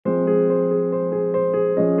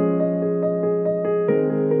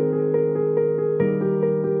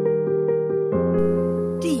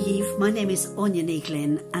My name is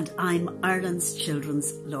GHLINN and I'm Ireland's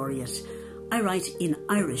Children's Laureate. I write in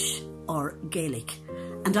Irish or Gaelic,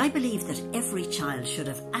 and I believe that every child should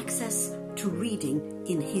have access to reading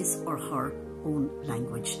in his or her own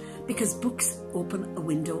language, because books open a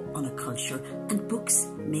window on a culture and books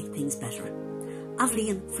make things better.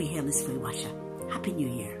 Avlian Frihemis Wilwasha. Happy New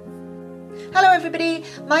Year. Hello everybody,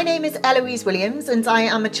 my name is Eloise Williams and I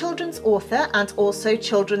am a children's author and also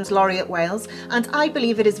Children's Laureate Wales, and I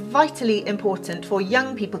believe it is vitally important for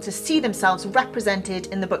young people to see themselves represented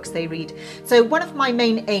in the books they read. So one of my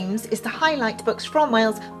main aims is to highlight books from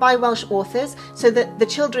Wales by Welsh authors so that the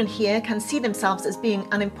children here can see themselves as being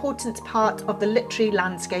an important part of the literary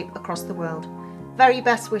landscape across the world. Very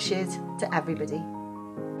best wishes to everybody.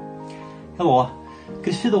 Helo,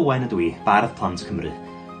 CRESSIDA OWEN ydw I, Bardd Plant Cymru.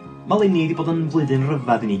 Mae leni wedi bod yn flwyddyn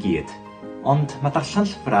rhyfedd i ni gyd, ond mae darllen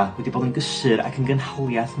llyfrau wedi bod yn gysur ac yn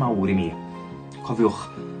gynhaliaeth mawr i mi. Cofiwch,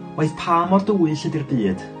 waith pa mor dywyll ydy'r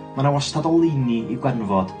byd, mae yna wastad o leini i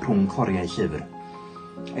gwenfod rhwng cloriau llyfr.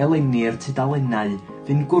 Eleni'r tudalennau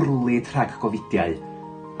fy'n gwrlid rhag gofidiau,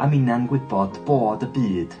 a mina'n gwybod bod y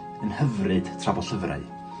byd yn hyfryd tra bod llyfrau.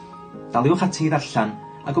 Daliwch ati i ddarllen,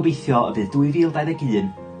 a gobeithio y bydd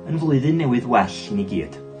 2021 yn flwyddyn newydd well i ni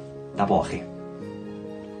gyd. Da bo chi.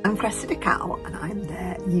 I'm CRESSIDA and I'm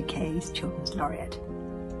the UK's Children's Laureate.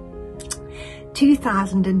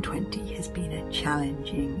 2020 has been a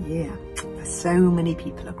challenging year for so many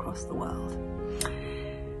people across the world.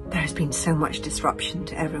 There has been so much disruption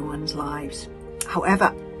to everyone's lives.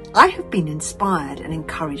 However, I have been inspired and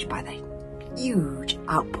encouraged by the huge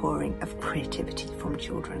outpouring of creativity from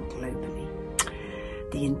children globally.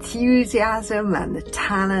 The enthusiasm and the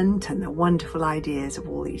talent and the wonderful ideas of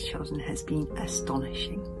all these children has been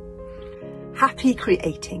astonishing. Happy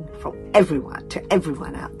creating from everyone to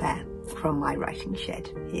everyone out there from my writing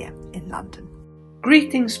shed here in London.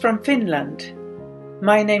 Greetings from Finland.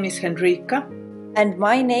 My name is HENRIKA. And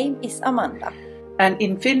my name is Amanda. And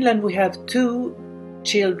in Finland we have 2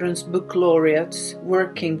 children's book laureates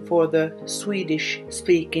working for the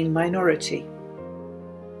Swedish-speaking minority.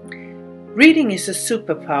 Reading is a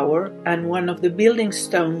superpower and one of the building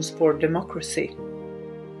stones for democracy.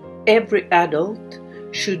 Every adult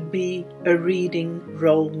should be a reading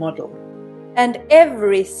role model. And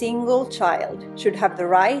every single child should have the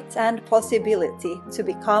right and possibility to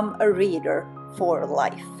become a reader for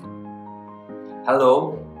life.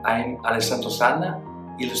 Hello, I'm ALESSANDRO SANNA,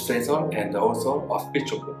 illustrator and author of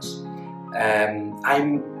picture books.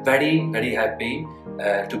 I'm very happy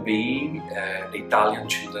to be the Italian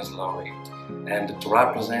Children's Laureate and to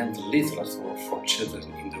represent literature for children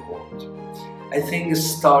in the world. I think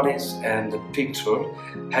stories and picture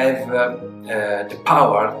have the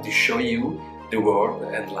power to show you the world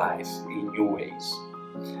and life in new ways.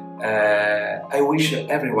 I wish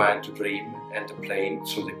everyone to dream and to play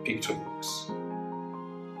through the picture books.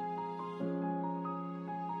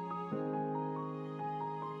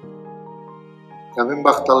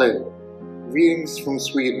 Greetings from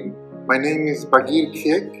Sweden. My name is Bardd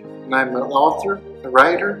and I'm an author, a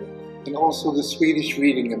writer, and also the Swedish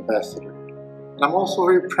Reading Ambassador. And I'm also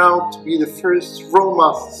very proud to be the first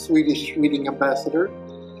Roma Swedish Reading Ambassador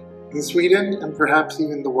in Sweden and perhaps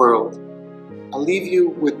even the world. I'll leave you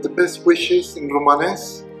with the best wishes in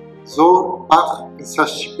Romanes, Zor, Bach, and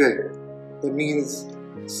Sashbe. That means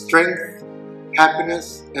strength,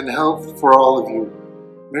 happiness, and health for all of you.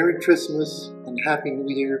 Merry Christmas and Happy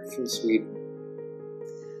New Year from Sweden.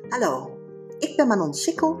 Hallo, ik ben Manon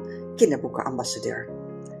Sikkel, kinderboekenambassadeur.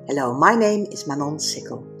 Hello, my name is Manon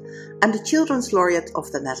Sikkel. I'm the Children's Laureate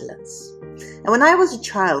of the Netherlands. And when I was a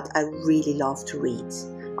child, I really loved to read.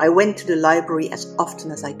 I went to the library as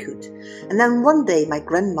often as I could. And then one day my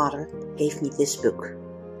grandmother gave me this book,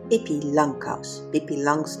 Pippi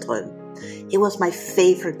Langström. It was my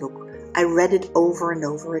favorite book. I read it over and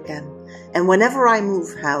over again. And whenever I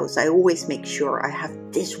move house, I always make sure I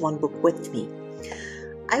have this one book with me.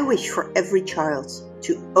 I wish for every child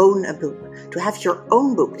to own a book, to have your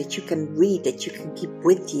own book that you can read, that you can keep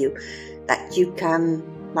with you, that you can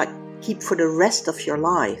keep for the rest of your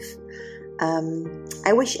life.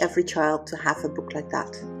 I wish every child to have a book like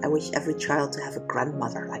that. I wish every child to have a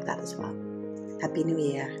grandmother like that as well. Happy New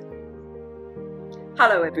Year.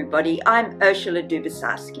 Hello everybody, I'm Ursula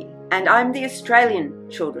Dubasarski and I'm the Australian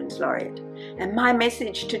Children's Laureate. And my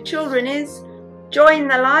message to children is, join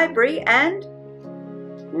the library and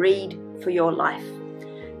read for your life.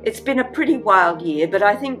 It's been a pretty wild year, but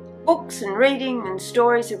I think books and reading and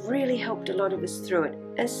stories have really helped a lot of us through it,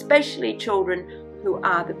 especially children who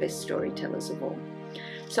are the best storytellers of all.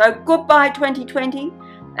 So goodbye 2020,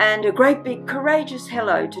 and a great big courageous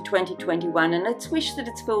hello to 2021, and let's wish that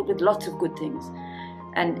it's filled with lots of good things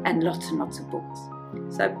and lots and lots of books.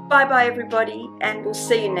 So bye bye everybody, and we'll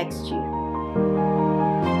see you next year.